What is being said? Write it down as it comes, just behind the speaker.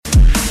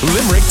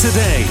Limerick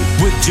Today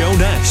with Joe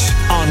Nash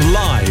on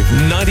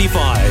Live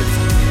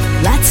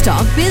 95. Let's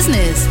talk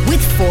business with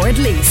Ford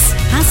Lease.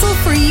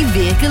 Hassle-free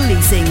vehicle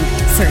leasing.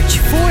 Search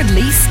Ford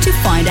Lease to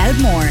find out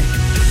more.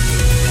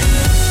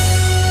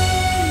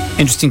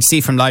 Interesting to see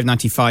from Live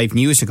 95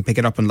 News. You can pick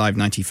it up on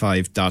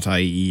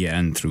live95.ie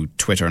and through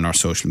Twitter and our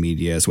social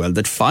media as well,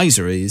 that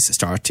Pfizer is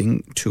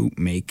starting to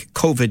make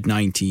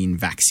COVID-19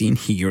 vaccine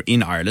here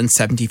in Ireland.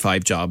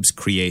 75 jobs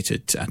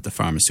created at the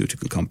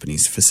pharmaceutical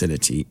company's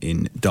facility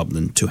in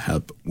Dublin to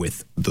help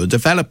with the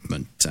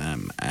development.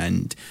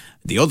 And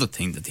the other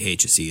thing that the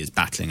HSE is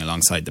battling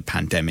alongside the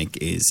pandemic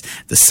is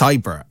the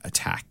cyber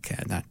attack,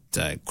 that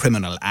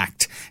criminal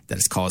act that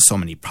has caused so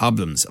many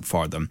problems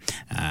for them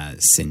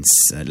since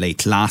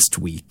late last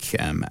week.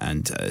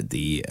 And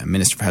the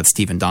Minister for Health,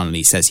 Stephen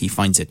Donnelly, says he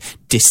finds it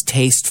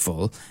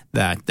distasteful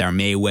that there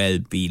may well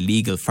be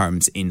legal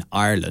firms in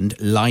Ireland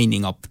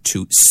lining up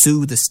to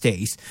sue the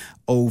state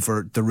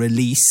over the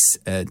release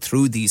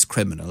through these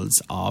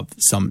criminals of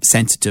some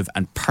sensitive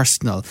and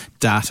personal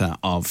data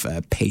of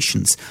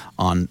patients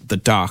on the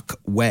dark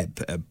web.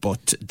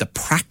 But the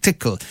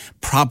practical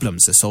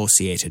problems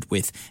associated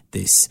with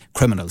this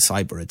criminal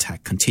cyber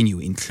attack continue,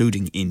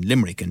 including in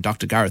Limerick. And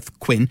Dr. Gareth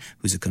Quinn,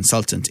 who's a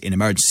consultant in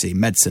emergency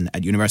medicine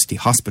at University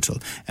Hospital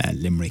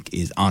Limerick,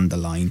 is on the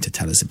line to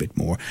tell us a bit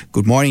more.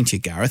 Good morning to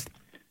you, Gareth.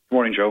 Good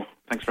morning, Joe.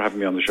 Thanks for having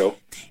me on the show.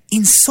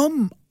 In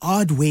some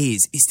odd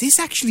ways, is this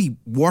actually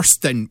worse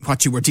than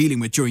what you were dealing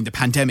with during the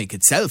pandemic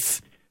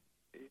itself?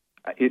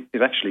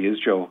 It actually is,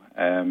 Joe.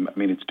 I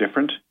mean, it's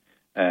different,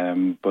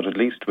 but at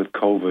least with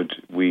COVID,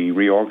 we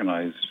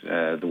reorganised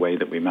the way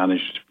that we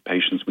managed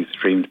patients, we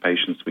streamed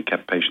patients, we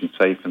kept patients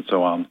safe and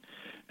so on.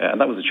 And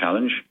that was a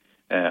challenge.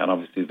 And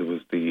obviously there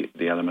was the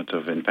element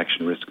of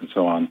infection risk and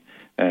so on.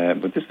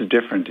 But this is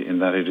different in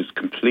that it has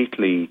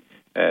completely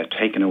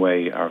taken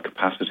away our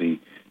capacity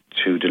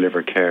to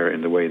deliver care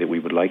in the way that we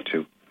would like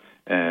to.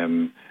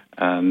 And,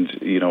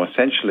 you know,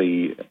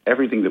 essentially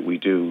everything that we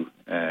do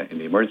in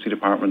the emergency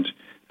department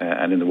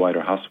and in the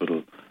wider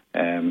hospital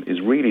is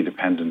really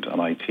dependent on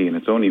IT, and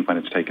it's only when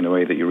it's taken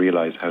away that you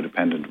realise how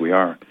dependent we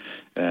are.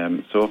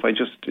 So if I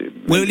just...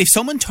 Well, if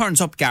someone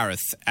turns up,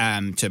 Gareth,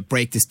 to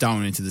break this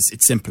down into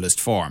its simplest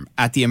form,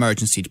 at the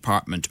emergency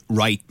department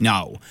right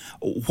now,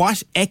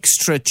 what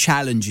extra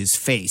challenges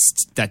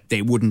faced that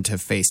they wouldn't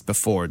have faced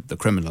before the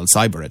criminal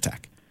cyber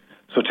attack?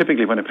 So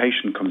typically when a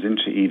patient comes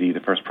into ED,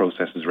 the first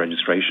process is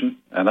registration,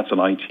 and that's an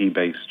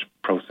IT-based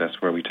process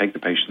where we take the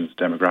patient's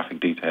demographic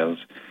details,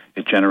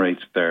 it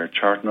generates their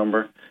chart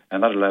number,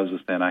 and that allows us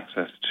then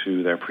access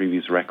to their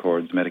previous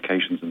records,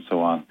 medications and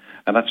so on,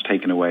 and that's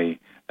taken away,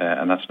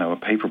 and that's now a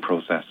paper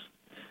process.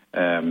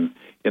 In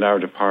our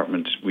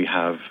department, we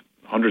have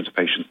hundreds of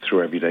patients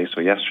through every day,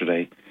 so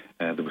yesterday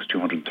there was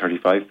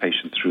 235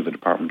 patients through the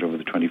department over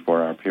the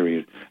 24-hour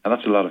period, and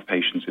that's a lot of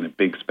patients in a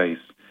big space.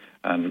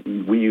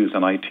 And we use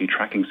an IT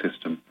tracking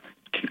system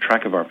to keep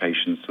track of our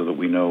patients so that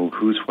we know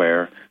who's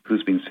where,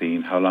 who's been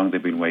seen, how long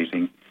they've been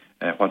waiting,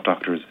 what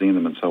doctor has seen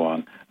them and so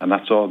on. And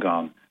that's all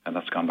gone, and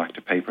that's gone back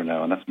to paper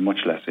now, and that's much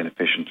less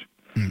inefficient.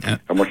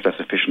 Or much less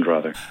efficient,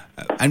 rather.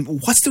 And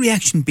what's the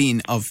reaction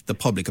been of the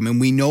public? I mean,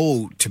 we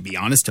know, to be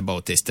honest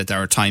about this, that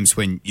there are times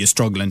when you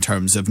struggle in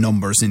terms of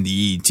numbers in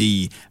the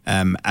ED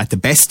at the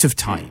best of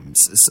times.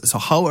 So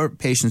how are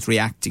patients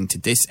reacting to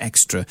this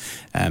extra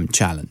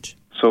challenge?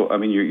 So, I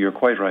mean, you're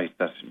quite right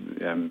that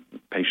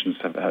patients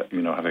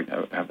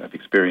have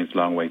experienced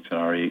long waits in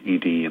our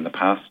ED in the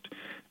past,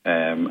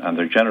 and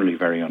they're generally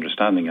very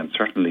understanding. And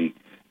certainly,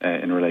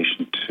 in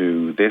relation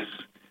to this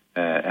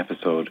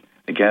episode,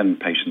 again,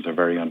 patients are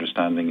very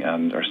understanding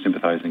and are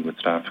sympathising with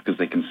staff because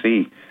they can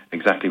see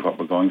exactly what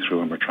we're going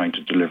through and we're trying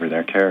to deliver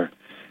their care.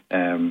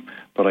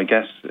 But I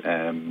guess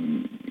a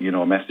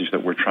message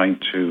that we're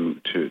trying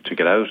to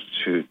get out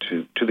to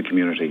the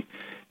community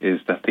is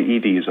that the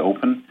ED is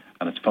open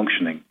and it's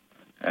functioning,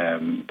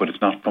 but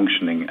it's not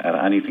functioning at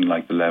anything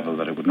like the level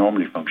that it would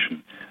normally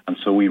function. And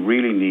so we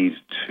really need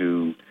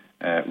to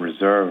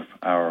reserve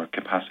our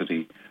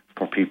capacity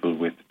for people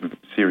with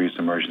serious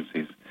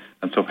emergencies.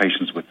 And so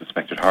patients with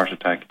suspected heart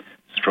attack,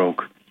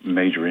 stroke,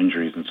 major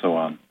injuries and so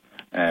on.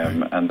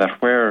 And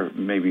that where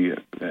maybe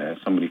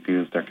somebody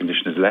feels their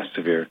condition is less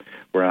severe,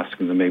 we're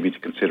asking them maybe to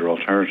consider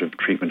alternative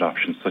treatment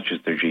options such as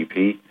their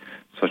GP,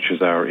 such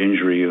as our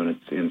injury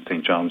units in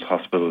St. John's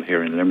Hospital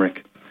here in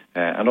Limerick,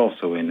 and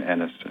also in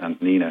Ennis and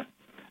Neenah,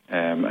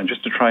 and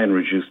just to try and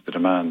reduce the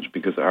demand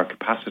because our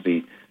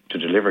capacity to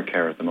deliver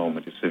care at the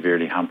moment is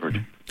severely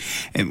hampered.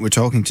 And we're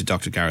talking to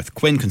Dr. Gareth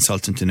Quinn,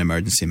 consultant in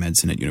emergency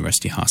medicine at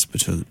University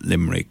Hospital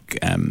Limerick.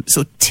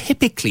 So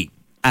typically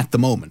at the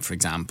moment, for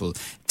example,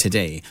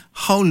 today,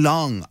 how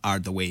long are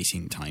the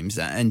waiting times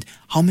and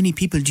how many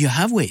people do you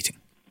have waiting?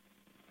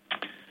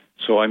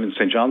 So I'm in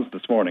St. John's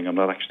this morning. I'm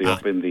not actually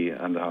up in the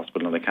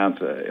hospital, and I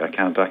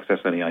can't access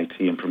any IT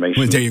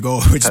information. Well, there you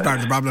go, which is part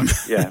of the problem.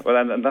 Yeah, well,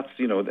 and that's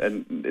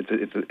and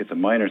it's a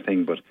minor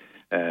thing, but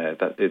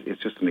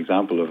it's just an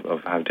example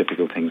of how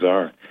difficult things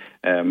are.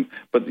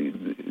 But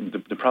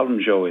the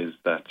problem, Joe, is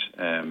that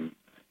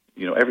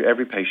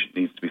every patient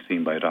needs to be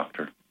seen by a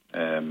doctor.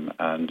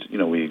 and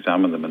we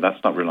examine them, and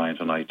that's not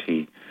reliant on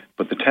IT.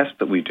 But the test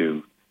that we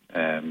do,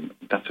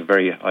 that's a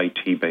very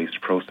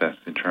IT-based process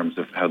in terms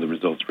of how the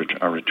results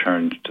are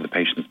returned to the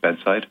patient's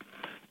bedside.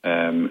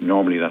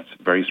 Normally that's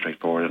very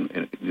straightforward,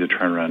 and the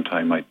turnaround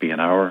time might be an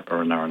hour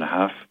or an hour and a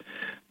half.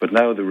 But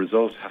now the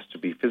result has to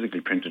be physically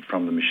printed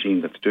from the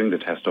machine that's doing the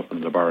test up in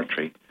the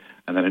laboratory,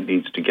 and then it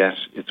needs to get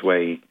its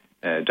way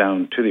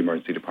down to the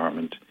emergency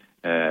department,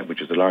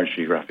 which is a large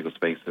geographical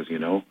space, as you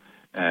know,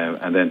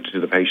 and then to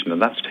the patient,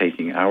 and that's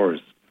taking hours.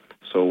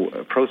 So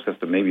a process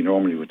that maybe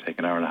normally would take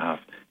an hour and a half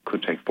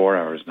could take 4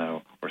 hours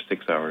now, or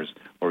 6 hours,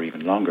 or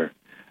even longer.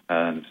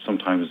 And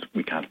sometimes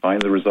we can't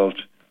find the result,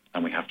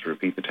 and we have to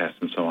repeat the test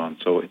and so on.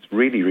 So it's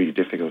really, really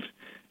difficult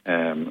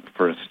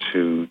for us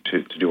to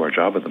do our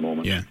job at the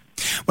moment. Yeah.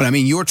 Well, I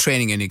mean, your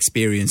training and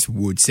experience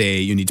would say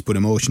you need to put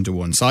emotion to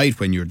one side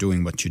when you're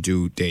doing what you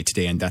do day to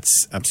day, and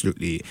that's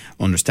absolutely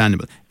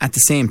understandable. At the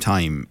same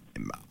time,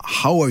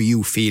 how are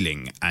you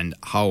feeling, and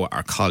how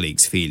are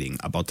colleagues feeling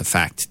about the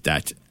fact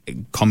that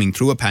coming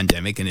through a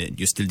pandemic, and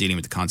you're still dealing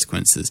with the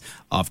consequences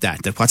of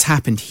that what's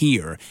happened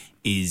here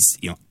is,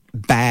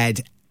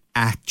 bad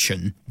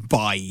action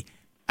by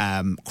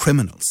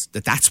criminals,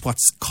 that's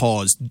what's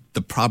caused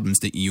the problems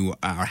that you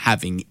are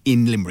having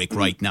in Limerick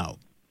right now?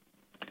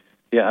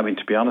 Yeah, I mean,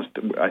 to be honest,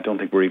 I don't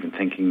think we're even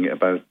thinking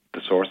about the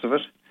source of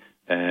it.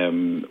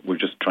 We're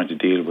just trying to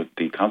deal with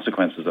the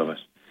consequences of it.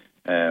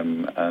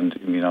 And,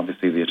 I mean,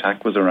 obviously the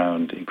attack was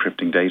around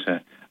encrypting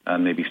data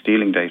and maybe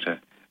stealing data,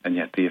 and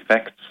yet the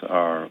effects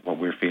are what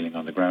we're feeling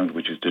on the ground,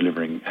 which is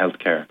delivering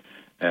healthcare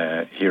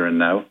here and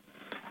now.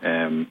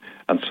 And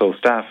so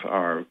staff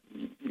are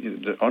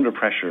under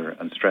pressure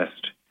and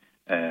stressed.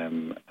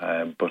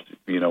 But,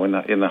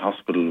 in the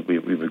hospital, we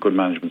have a good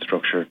management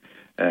structure,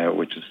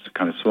 which is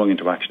kind of swung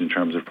into action in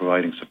terms of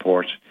providing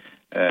support.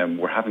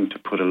 We're having to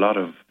put a lot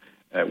of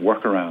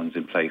workarounds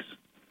in place,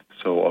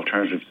 so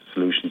alternative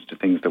solutions to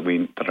things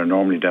that are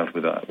normally dealt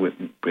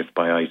with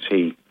by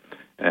IT,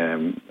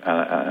 and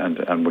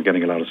we're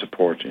getting a lot of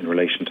support in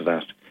relation to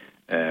that.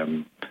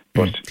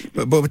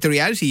 But the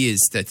reality is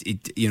that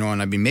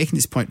and I've been making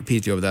this point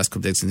repeatedly over the last couple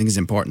of days. I think it's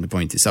important to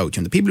point this out.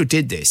 The people who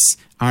did this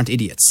aren't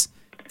idiots.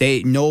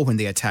 They know when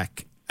they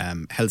attack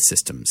health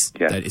systems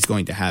that it's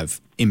going to have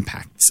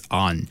impacts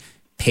on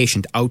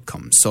patient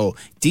outcomes. So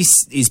this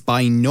is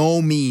by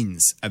no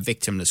means a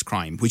victimless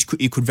crime, which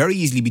it could very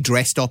easily be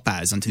dressed up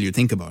as until you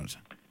think about it.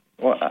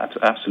 Well,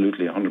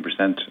 absolutely,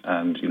 100%.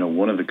 And,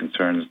 one of the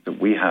concerns that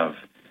we have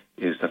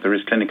is that there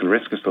is clinical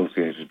risk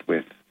associated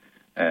with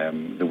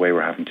the way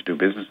we're having to do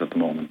business at the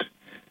moment.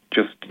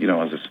 Just,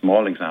 as a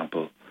small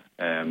example,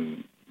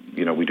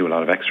 we do a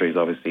lot of x-rays,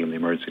 obviously, in the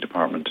emergency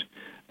department.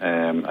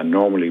 And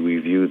normally we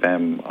view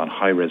them on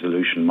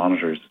high-resolution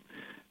monitors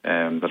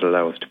that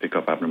allow us to pick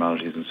up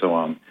abnormalities and so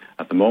on.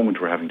 At the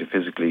moment, we're having to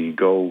physically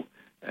go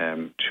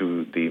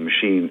to the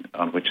machine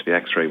on which the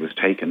x-ray was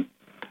taken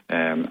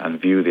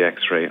and view the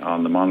x-ray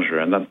on the monitor.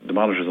 And the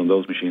monitors on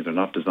those machines are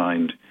not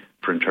designed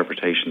for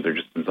interpretation. They're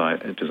just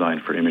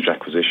designed for image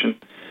acquisition.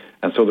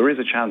 And so there is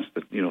a chance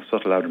that,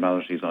 subtle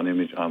abnormalities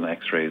on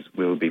x-rays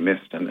will be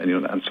missed.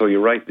 And so you're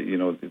right,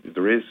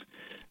 there is...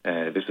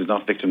 this is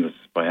not victimless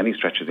by any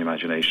stretch of the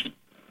imagination.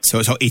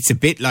 So it's a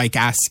bit like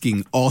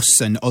asking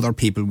us, and other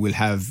people will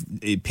have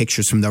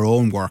pictures from their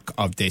own work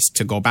of this,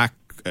 to go back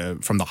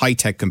from the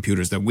high-tech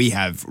computers that we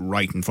have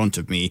right in front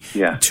of me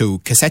to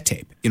cassette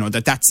tape.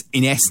 That's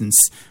in essence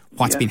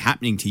what's been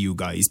happening to you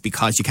guys,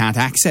 because you can't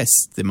access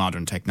the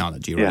modern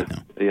technology right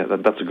now. Yeah,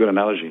 that's a good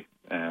analogy.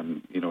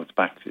 It's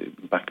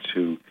back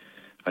to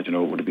I don't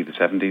know, would it be the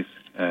 70s?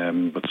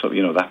 But so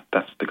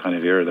that's the kind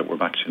of era that we're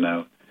back to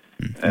now.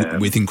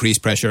 With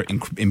increased pressure,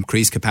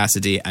 increased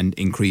capacity, and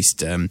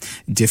increased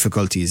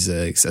difficulties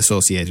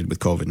associated with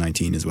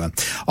COVID-19 as well.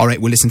 All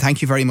right, well, listen,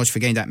 thank you very much for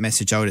getting that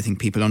message out. I think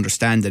people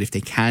understand that if they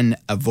can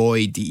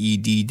avoid the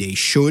ED, they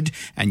should,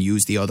 and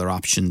use the other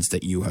options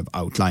that you have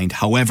outlined.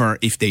 However,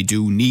 if they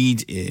do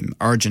need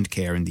urgent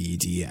care in the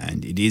ED,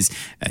 and it is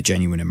a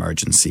genuine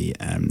emergency,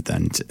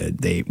 then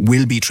they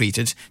will be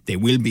treated. They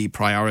will be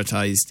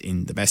prioritised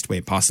in the best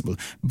way possible.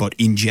 But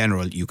in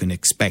general, you can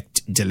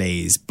expect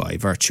delays by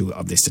virtue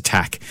of this attack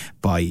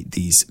by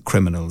these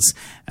criminals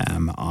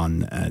on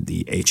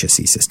the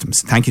HSE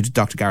systems. Thank you to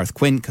Dr. Gareth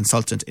Quinn,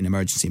 consultant in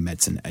emergency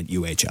medicine at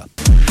UHL.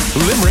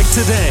 Limerick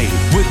Today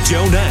with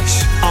Joe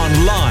Nash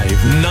on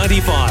Live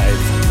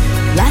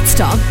 95. Let's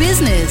talk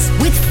business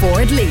with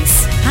Ford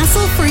Lease.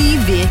 Hassle-free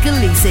vehicle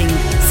leasing.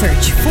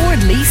 Search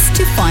Ford Lease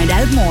to find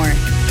out more.